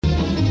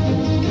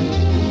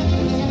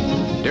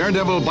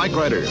Daredevil bike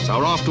riders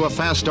are off to a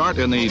fast start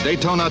in the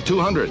Daytona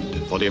 200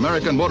 for the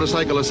American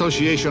Motorcycle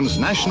Association's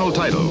national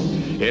title.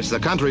 It's the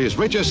country's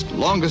richest,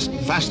 longest,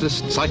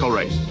 fastest cycle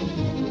race.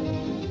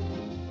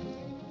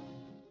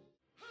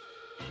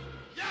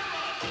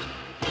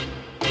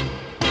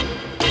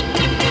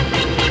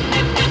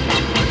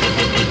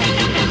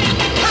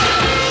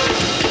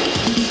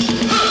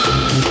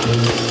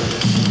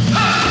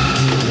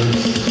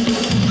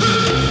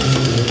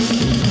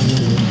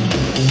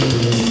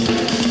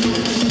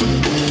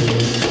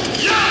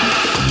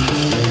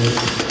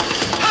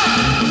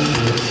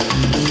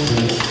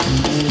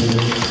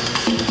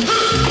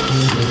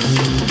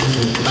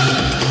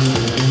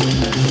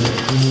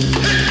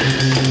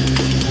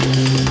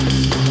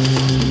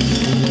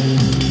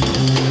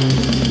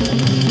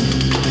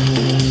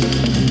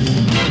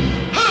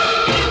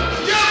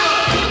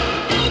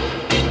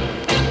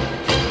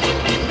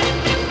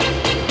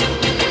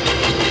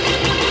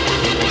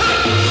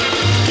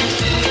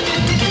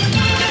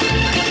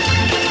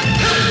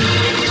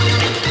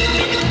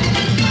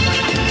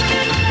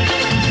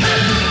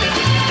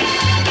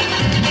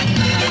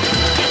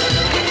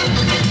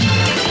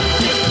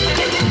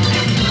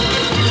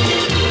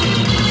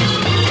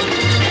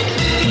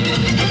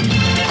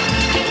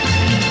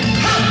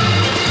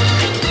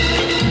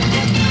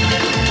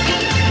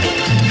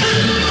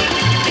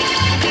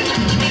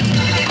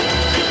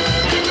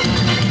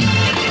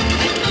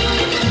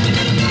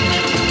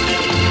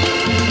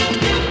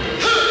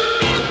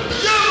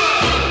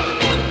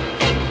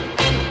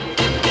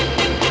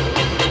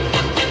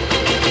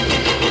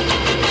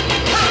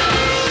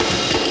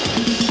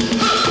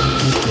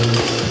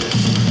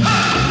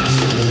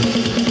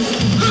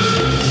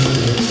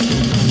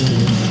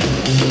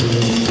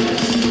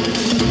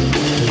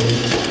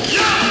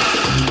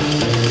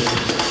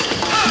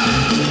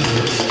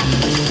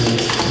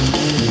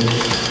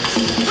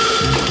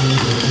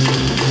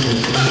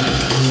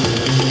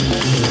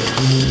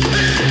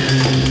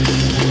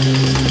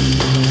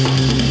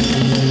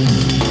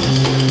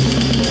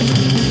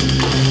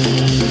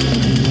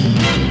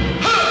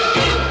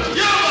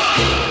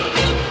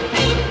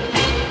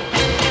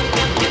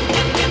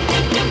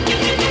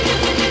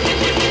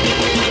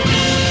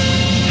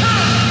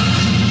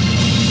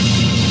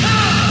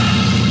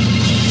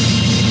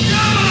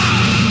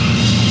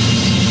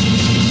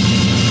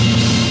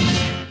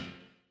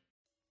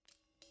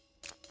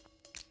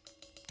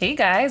 Hey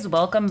guys,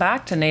 welcome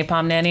back to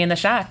Napalm Nanny in the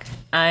Shack.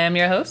 I am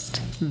your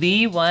host,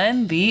 the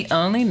one, the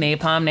only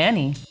Napalm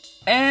Nanny.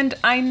 And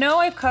I know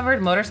I've covered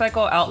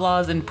motorcycle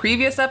outlaws in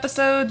previous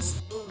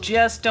episodes,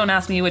 just don't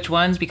ask me which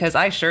ones because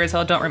I sure as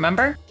hell don't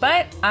remember.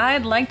 But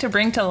I'd like to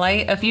bring to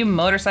light a few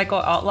motorcycle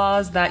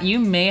outlaws that you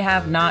may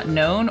have not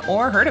known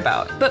or heard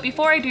about. But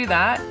before I do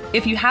that,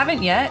 if you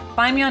haven't yet,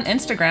 find me on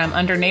Instagram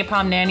under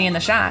Napalm Nanny in the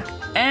Shack.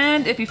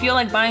 And if you feel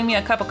like buying me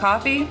a cup of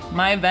coffee,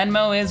 my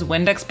Venmo is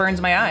Windex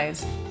Burns My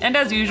Eyes. And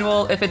as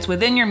usual, if it's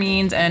within your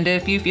means and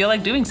if you feel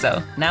like doing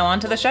so. Now on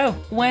to the show.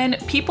 When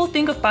people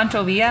think of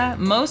Pancho Villa,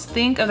 most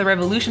think of the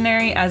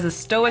revolutionary as a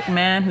stoic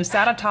man who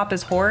sat atop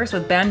his horse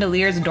with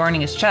bandoliers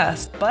adorning his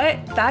chest.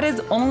 But that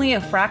is only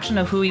a fraction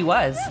of who he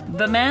was.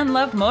 The man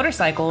loved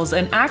motorcycles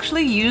and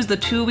actually used the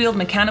two-wheeled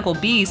mechanical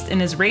beast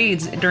in his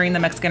raids during the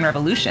Mexican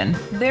Revolution.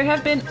 There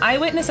have been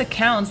eyewitness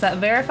accounts that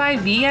verify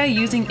Villa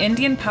using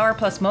Indian Power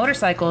Plus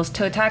motorcycles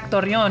to attack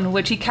Torreon,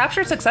 which he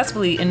captured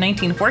successfully in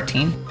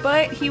 1914.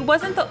 But he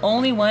wasn't the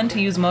only one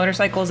to use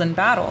motorcycles in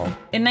battle.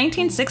 In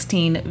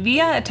 1916,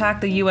 Villa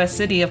attacked the U.S.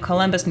 city of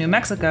Columbus, New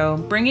Mexico,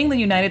 bringing the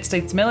United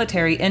States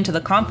military into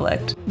the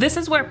conflict. This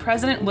is where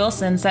President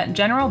Wilson sent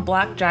General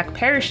Blackjack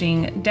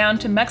Pershing down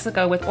to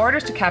Mexico with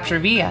orders to capture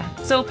Villa.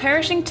 So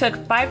Pershing took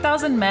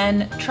 5,000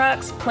 men,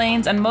 trucks,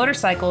 planes, and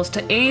motorcycles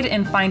to aid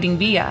in finding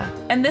Villa.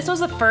 And this was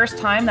the first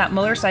time that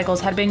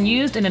motorcycles had been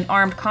used in an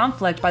armed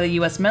conflict by the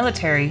U.S.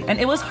 military, and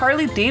it was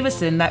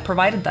Harley-Davidson that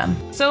provided them.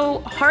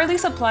 So Harley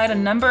supplied a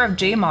number of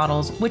J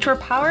models, which were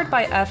powered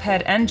by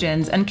F-head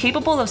engines and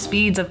capable of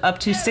speeds of up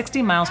to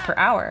 60 miles per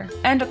hour.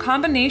 And a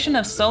combination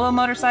of solo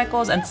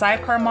motorcycles and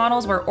sidecar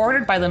models were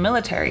ordered by the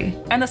military.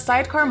 And the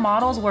sidecar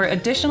models were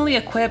additionally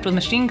equipped with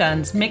machine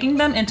guns, making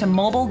them into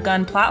mobile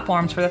gun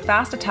platforms for the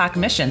fast attack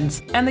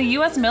missions. And the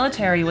US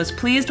military was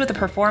pleased with the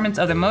performance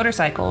of the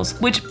motorcycles,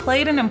 which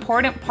played an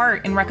important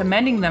part in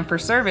recommending them for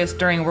service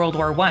during World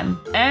War I.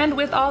 And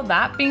with all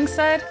that being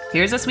said,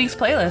 here's this week's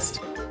playlist.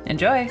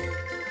 Enjoy!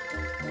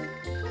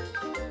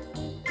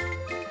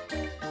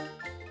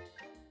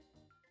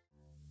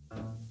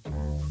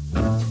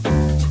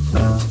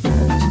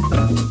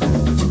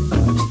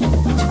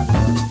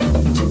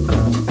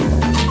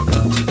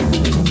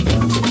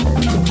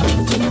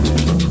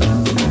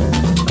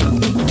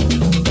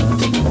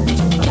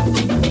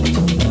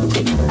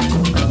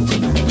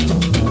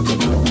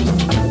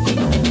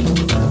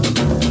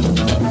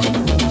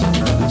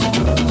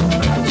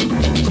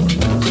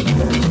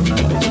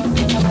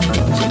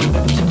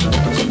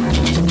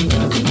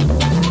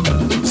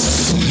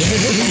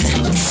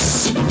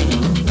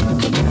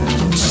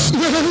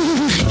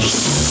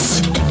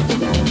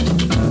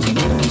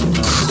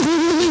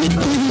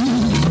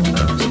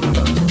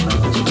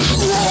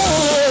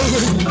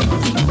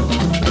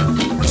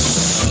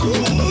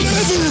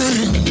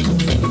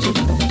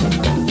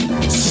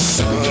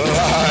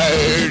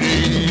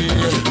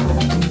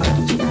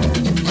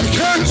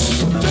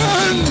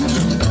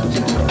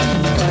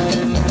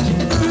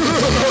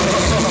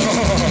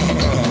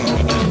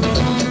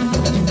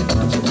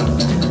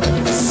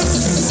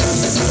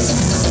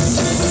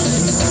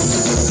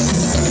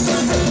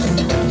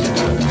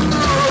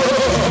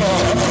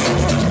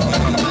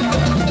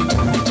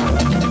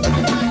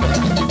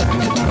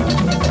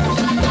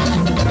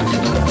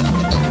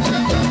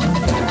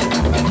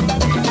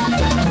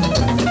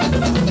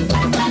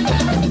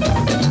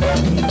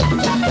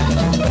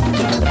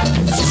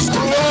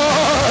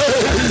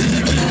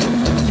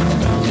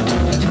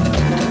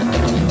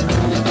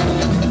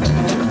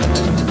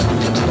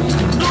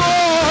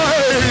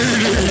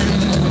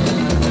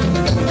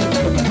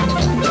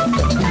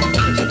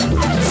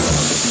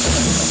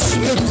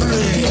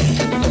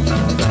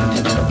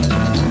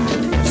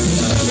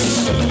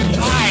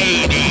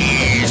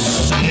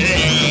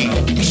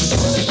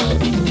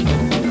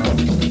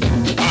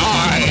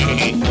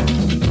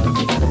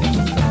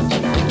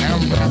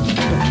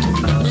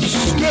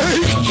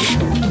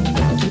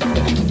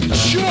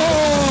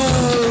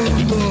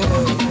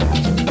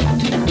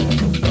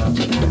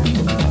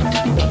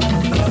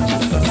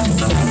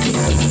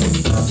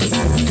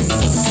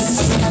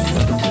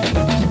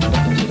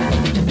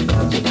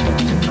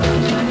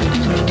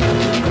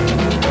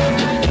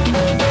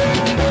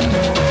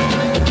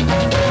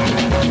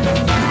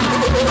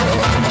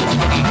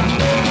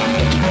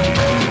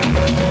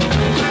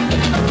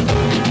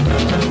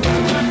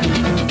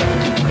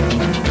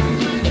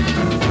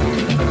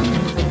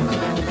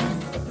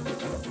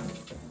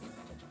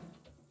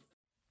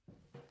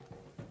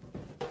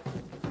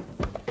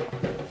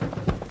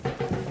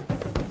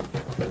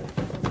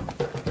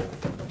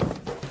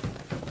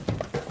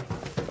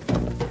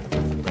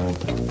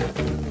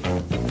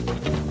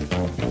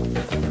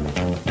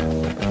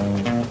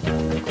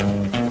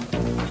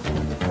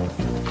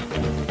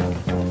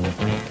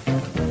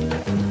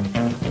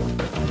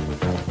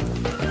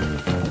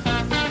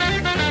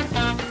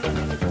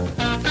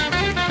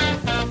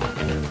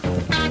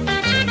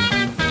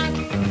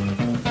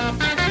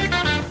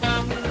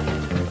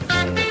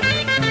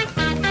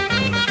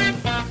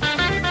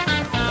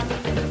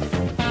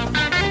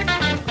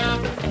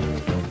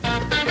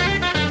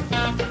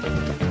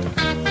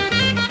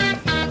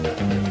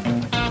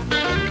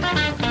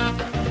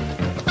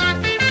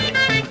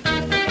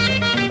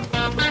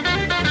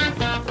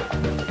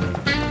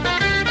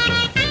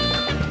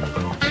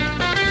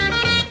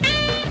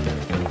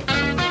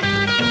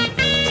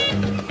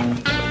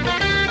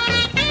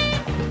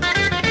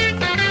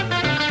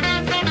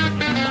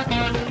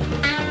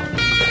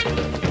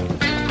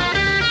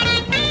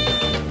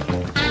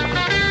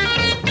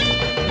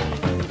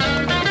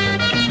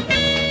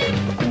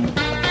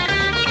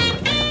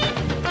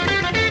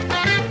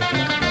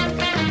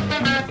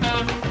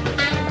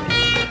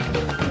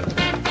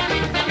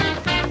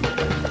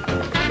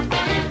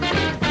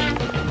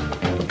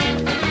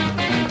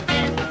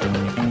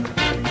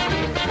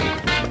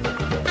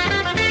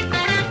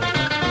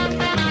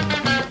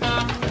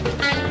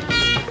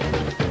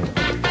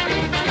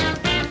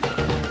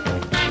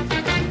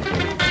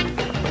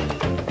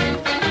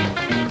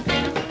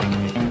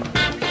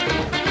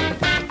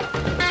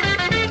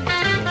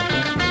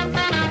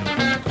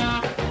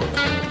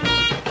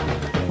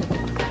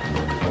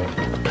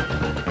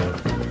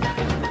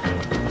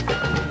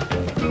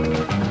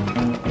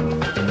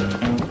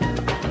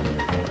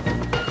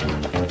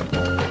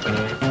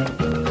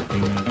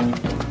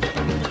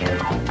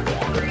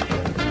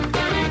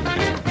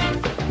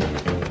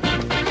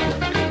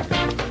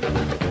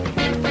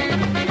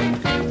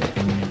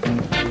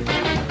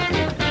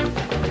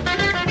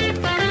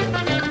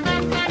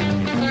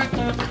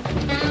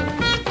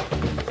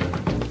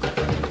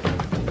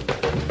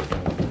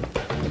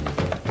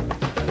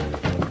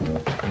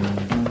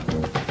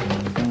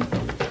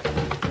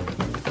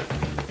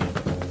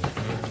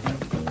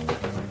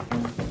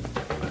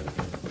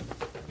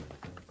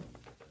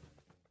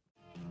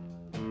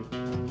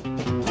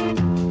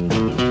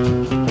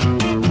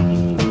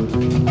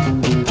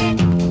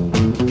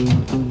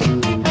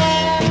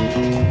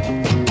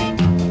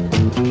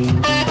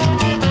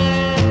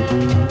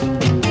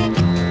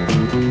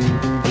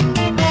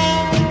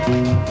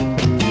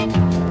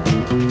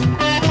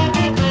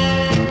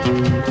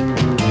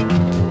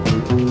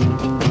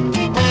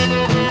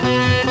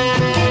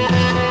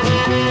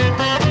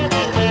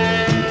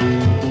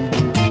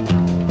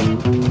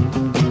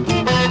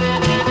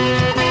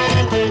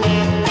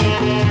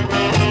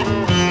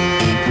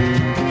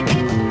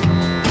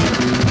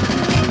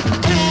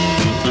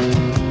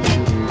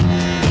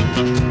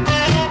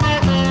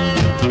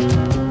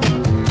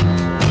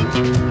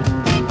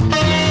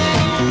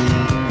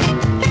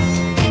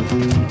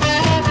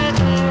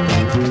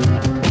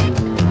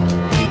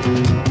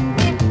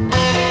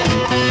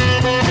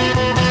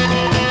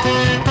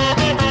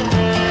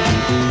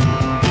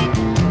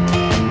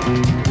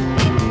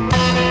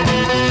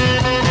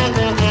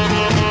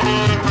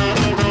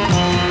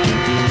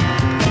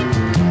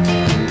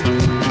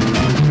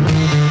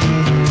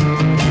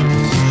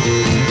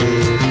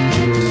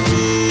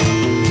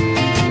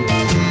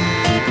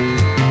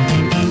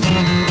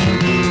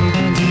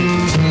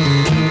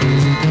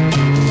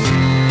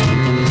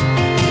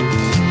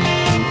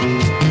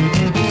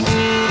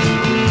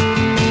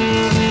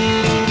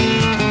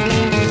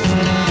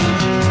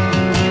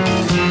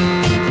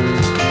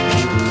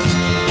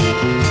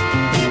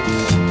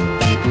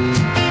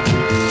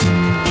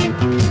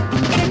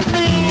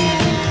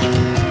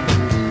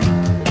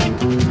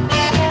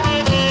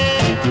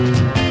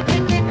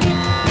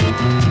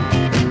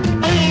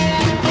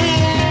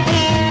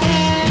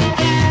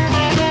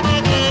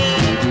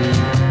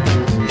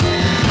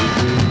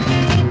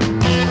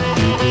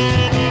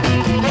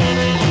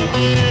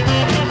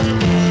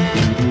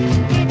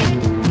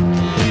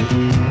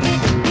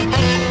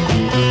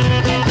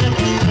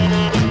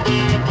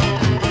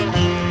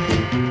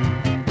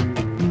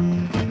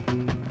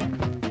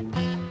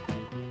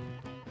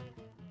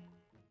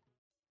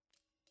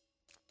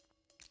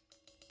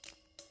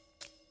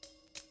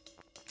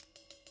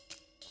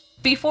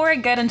 Before I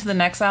get into the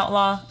next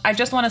outlaw, I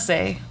just want to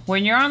say,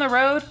 when you're on the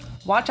road,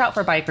 watch out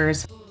for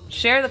bikers.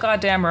 Share the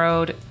goddamn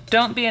road,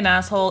 don't be an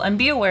asshole, and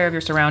be aware of your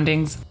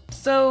surroundings.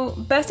 So,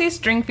 Bessie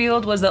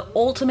Stringfield was the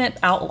ultimate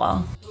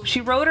outlaw. She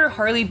rode her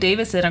Harley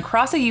Davidson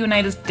across the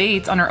United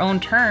States on her own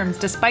terms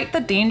despite the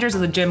dangers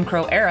of the Jim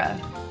Crow era.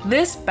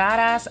 This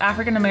badass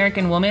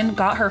African-American woman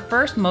got her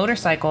first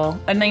motorcycle,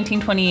 a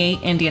 1928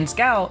 Indian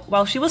Scout,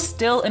 while she was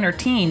still in her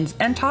teens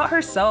and taught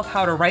herself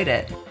how to ride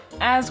it.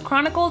 As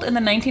chronicled in the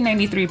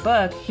 1993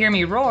 book, Hear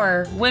Me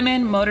Roar,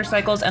 Women,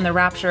 Motorcycles, and the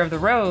Rapture of the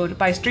Road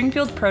by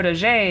Stringfield's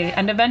protege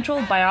and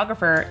eventual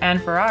biographer Anne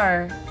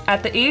Farrar,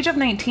 at the age of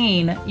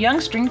 19, young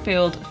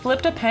Stringfield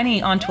flipped a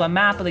penny onto a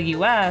map of the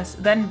US,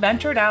 then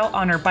ventured out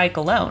on her bike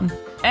alone.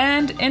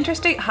 And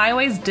interstate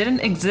highways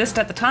didn't exist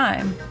at the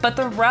time, but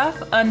the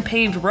rough,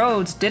 unpaved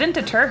roads didn't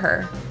deter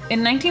her.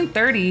 In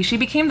 1930, she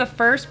became the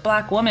first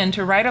Black woman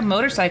to ride a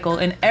motorcycle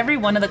in every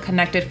one of the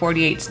connected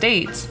 48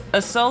 states,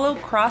 a solo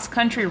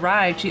cross-country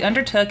ride she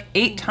undertook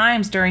 8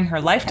 times during her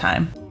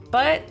lifetime.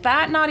 But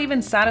that not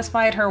even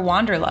satisfied her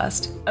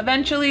wanderlust.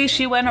 Eventually,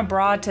 she went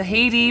abroad to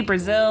Haiti,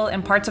 Brazil,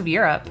 and parts of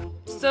Europe.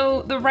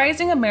 So, the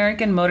rising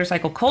American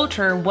motorcycle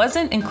culture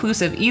wasn't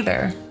inclusive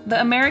either.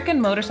 The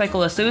American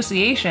Motorcycle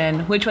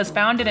Association, which was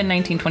founded in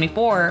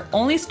 1924,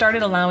 only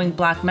started allowing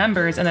Black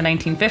members in the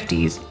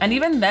 1950s, and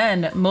even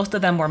then, most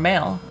of them were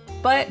male.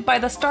 But by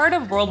the start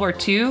of World War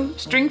II,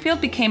 Stringfield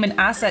became an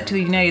asset to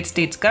the United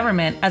States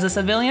government as a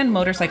civilian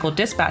motorcycle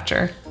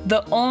dispatcher,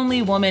 the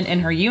only woman in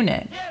her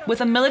unit.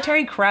 With a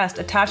military crest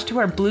attached to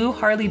her blue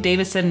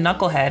Harley-Davidson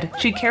knucklehead,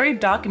 she carried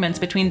documents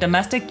between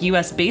domestic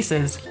US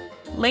bases.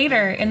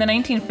 Later, in the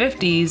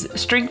 1950s,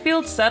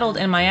 Stringfield settled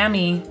in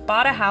Miami,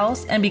 bought a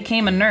house, and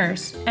became a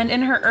nurse. And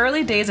in her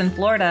early days in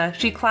Florida,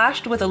 she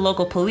clashed with the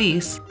local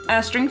police.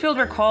 As Stringfield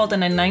recalled in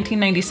a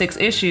 1996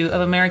 issue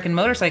of American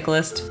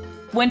Motorcyclist,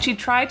 when she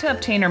tried to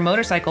obtain her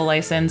motorcycle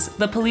license,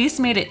 the police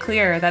made it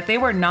clear that they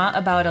were not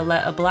about to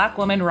let a Black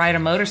woman ride a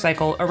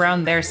motorcycle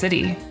around their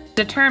city.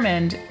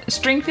 Determined,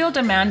 Stringfield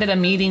demanded a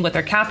meeting with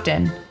her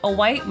captain, a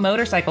white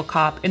motorcycle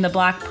cop in the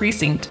Black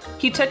precinct.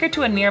 He took her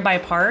to a nearby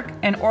park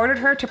and ordered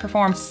her to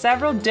perform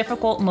several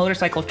difficult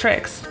motorcycle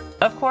tricks.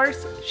 Of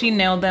course, she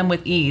nailed them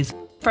with ease.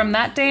 From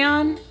that day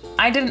on,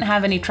 I didn't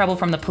have any trouble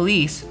from the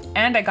police,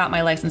 and I got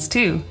my license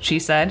too, she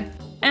said.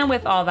 And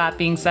with all that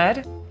being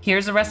said,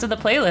 here's the rest of the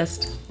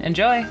playlist.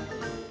 Enjoy!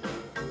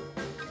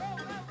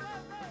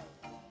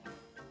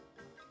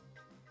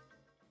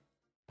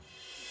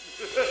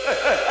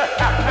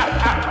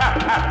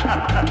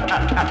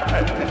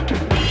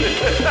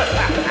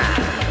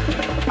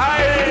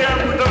 I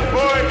am the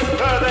voice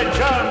of the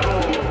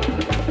jungle.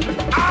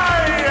 I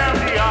am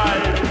the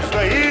eyes,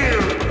 the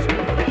ears.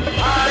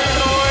 I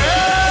know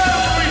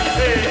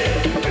everything.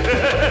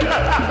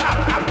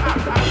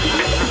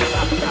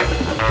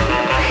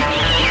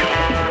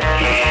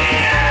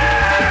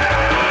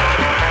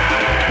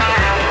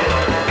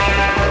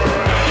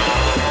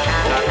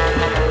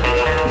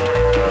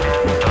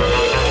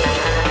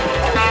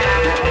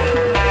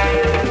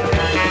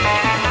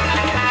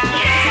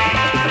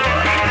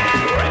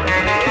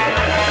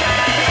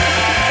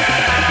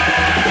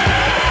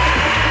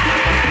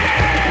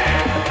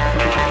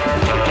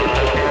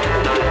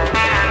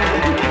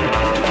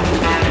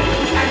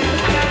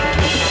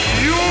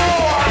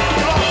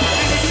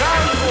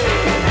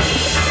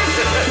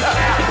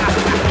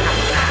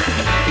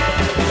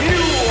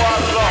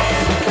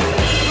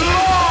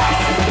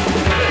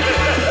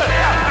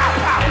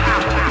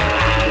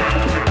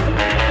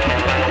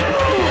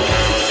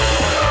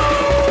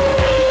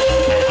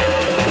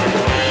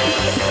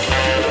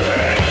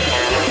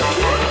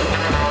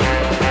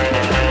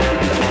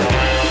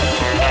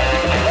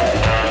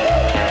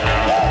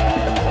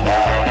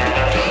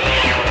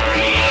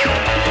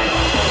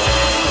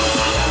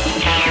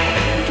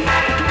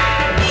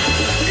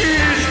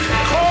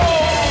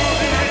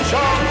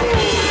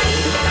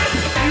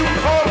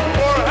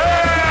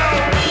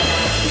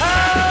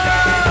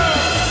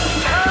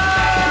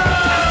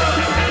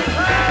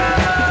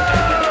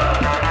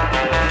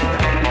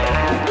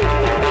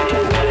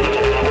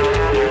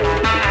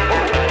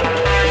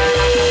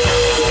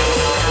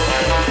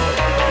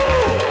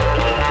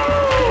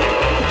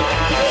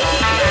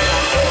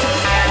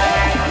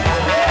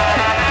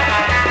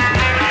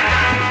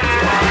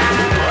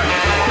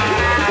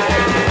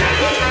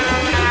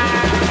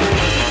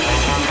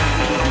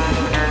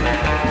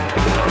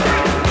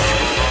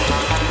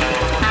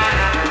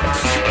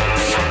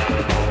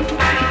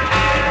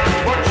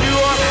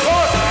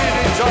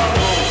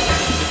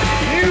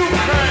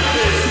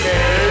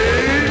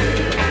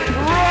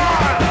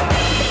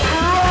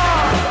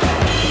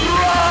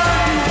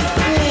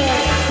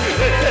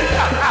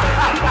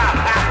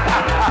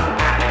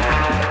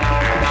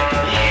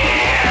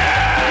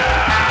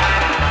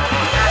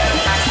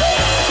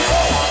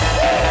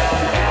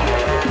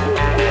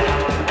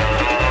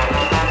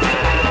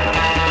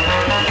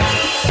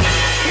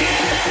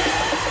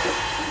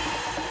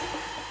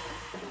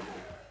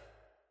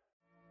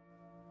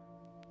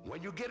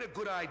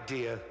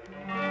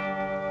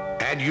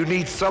 and you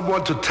need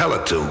someone to tell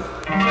it to.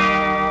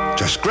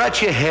 Just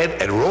scratch your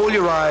head and roll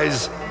your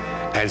eyes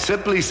and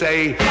simply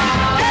say,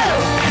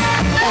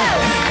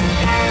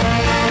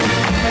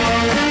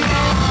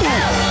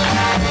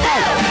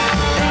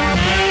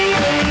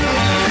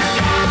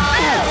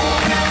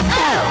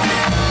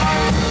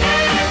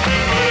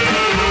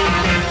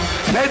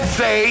 then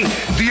say,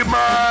 do you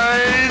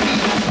mind?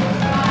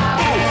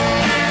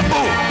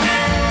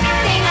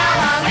 Sing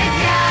along with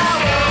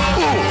Joey.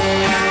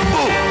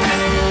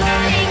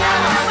 Sing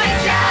along with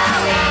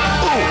Joey.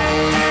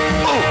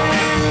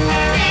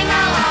 Sing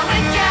along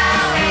with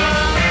Joey.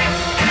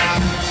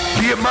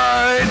 Do you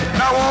mind?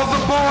 Now all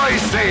the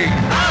boys sing.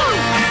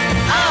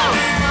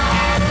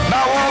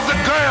 Now all the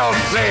girls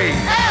sing.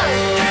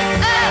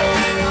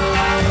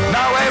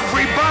 Now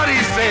everybody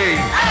sing.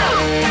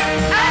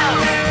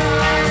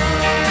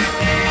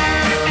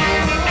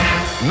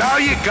 Now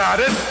you got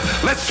it.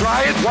 Let's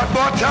try it one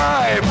more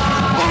time.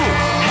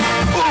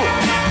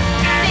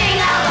 Sing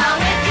along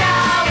with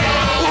Joey.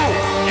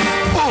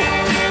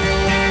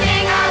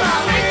 Sing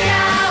along with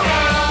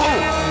Joey.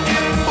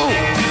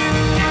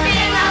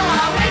 Sing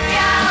along with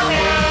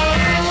Joey.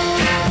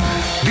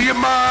 Do you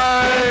mind?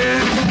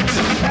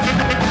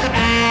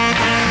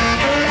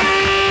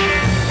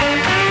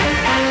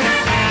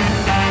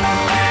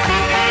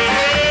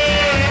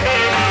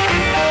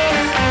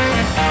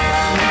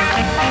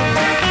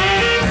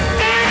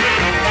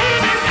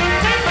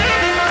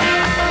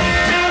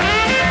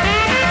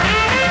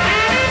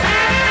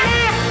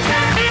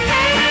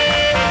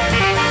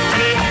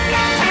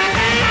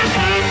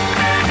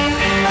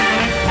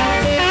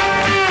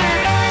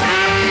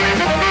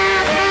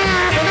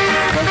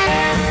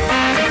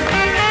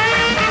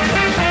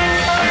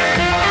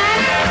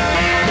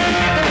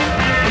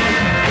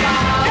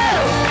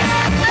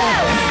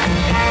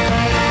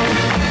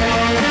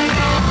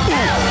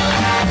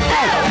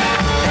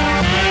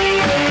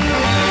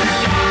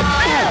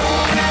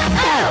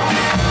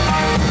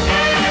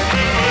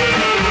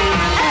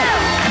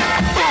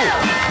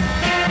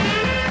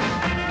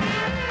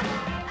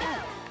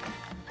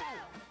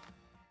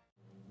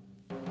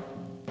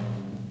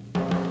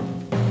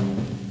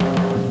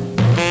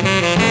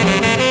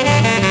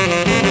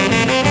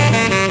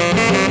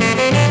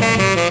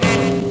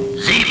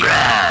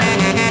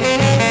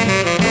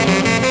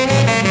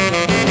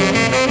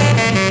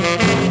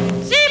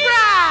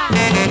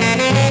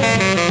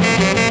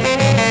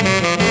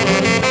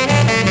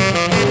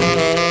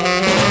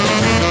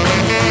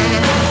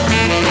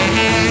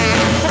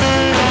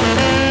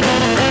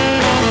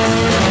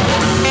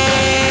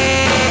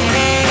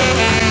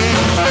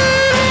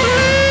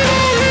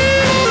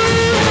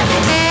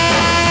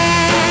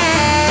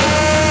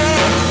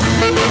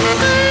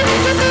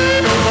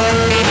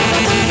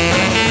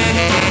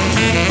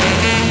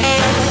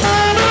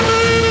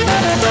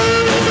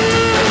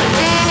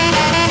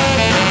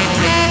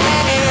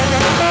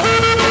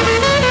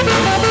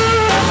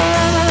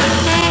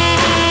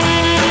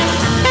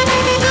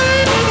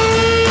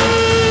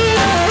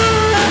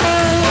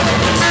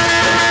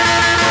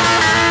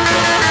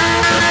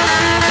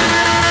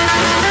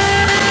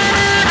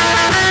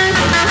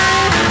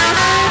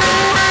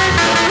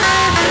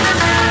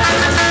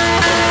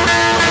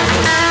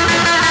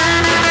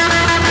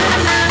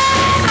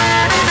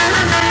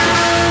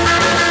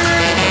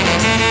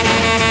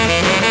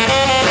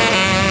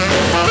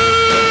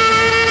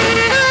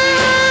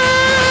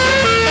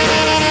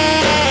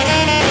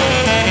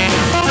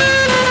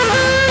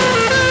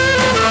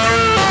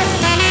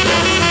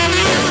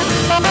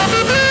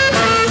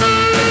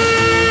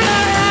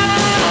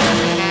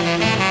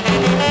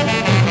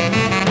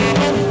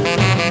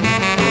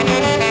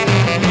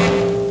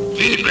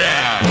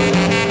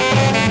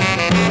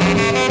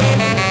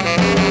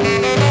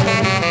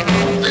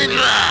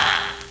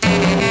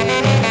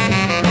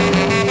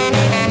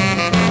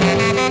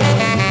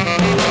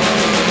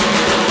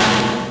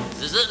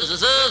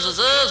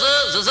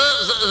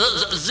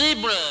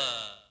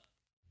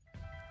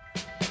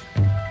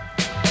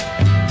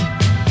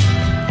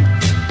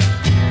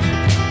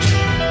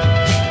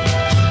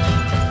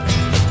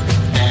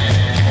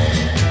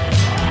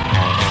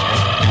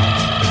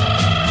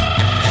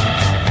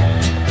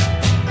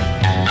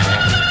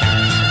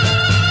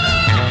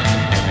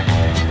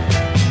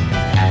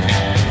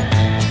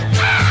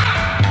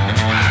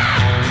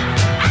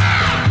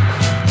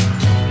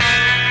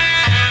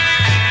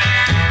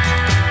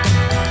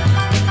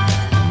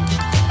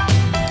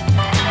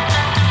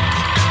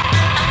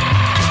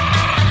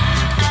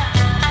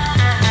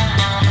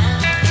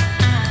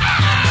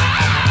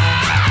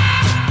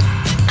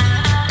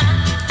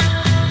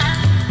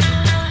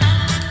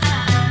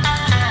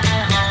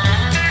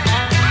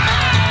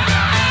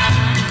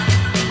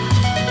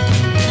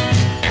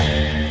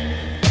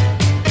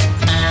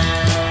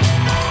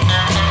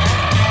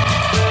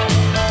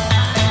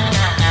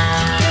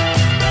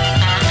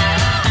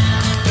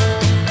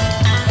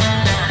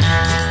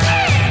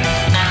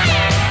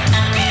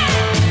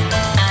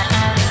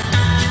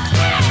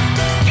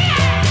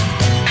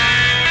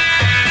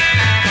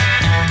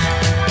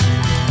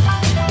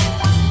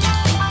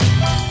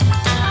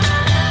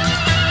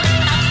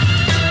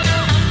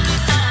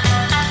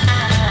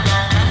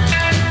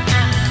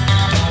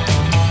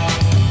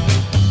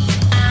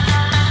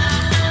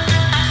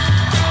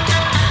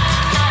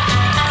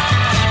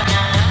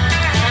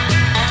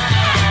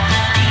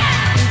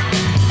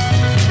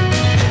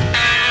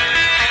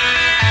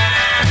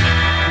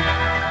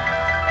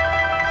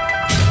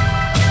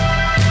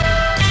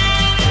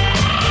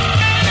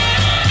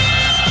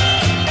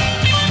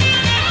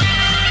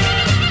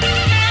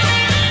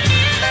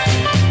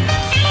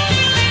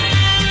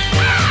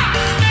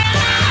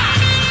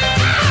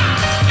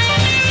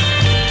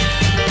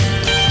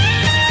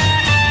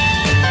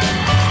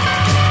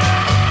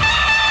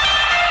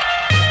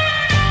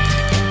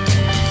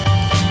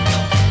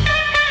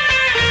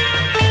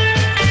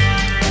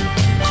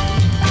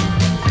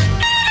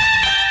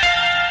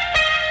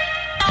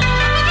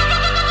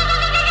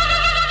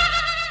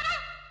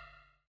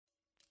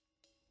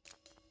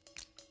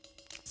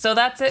 So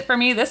that's it for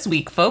me this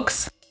week,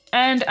 folks.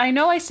 And I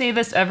know I say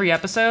this every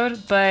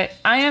episode, but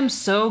I am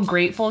so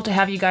grateful to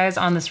have you guys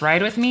on this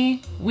ride with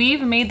me.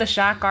 We've made the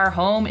Shack our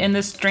home in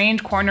this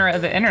strange corner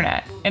of the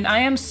internet, and I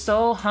am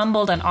so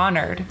humbled and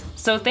honored.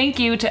 So thank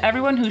you to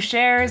everyone who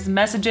shares,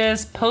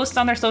 messages, posts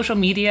on their social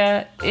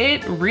media.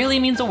 It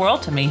really means the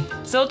world to me.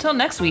 So till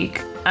next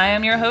week, I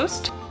am your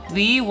host,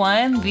 the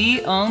one,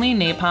 the only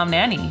Napalm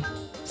Nanny.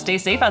 Stay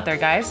safe out there,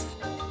 guys.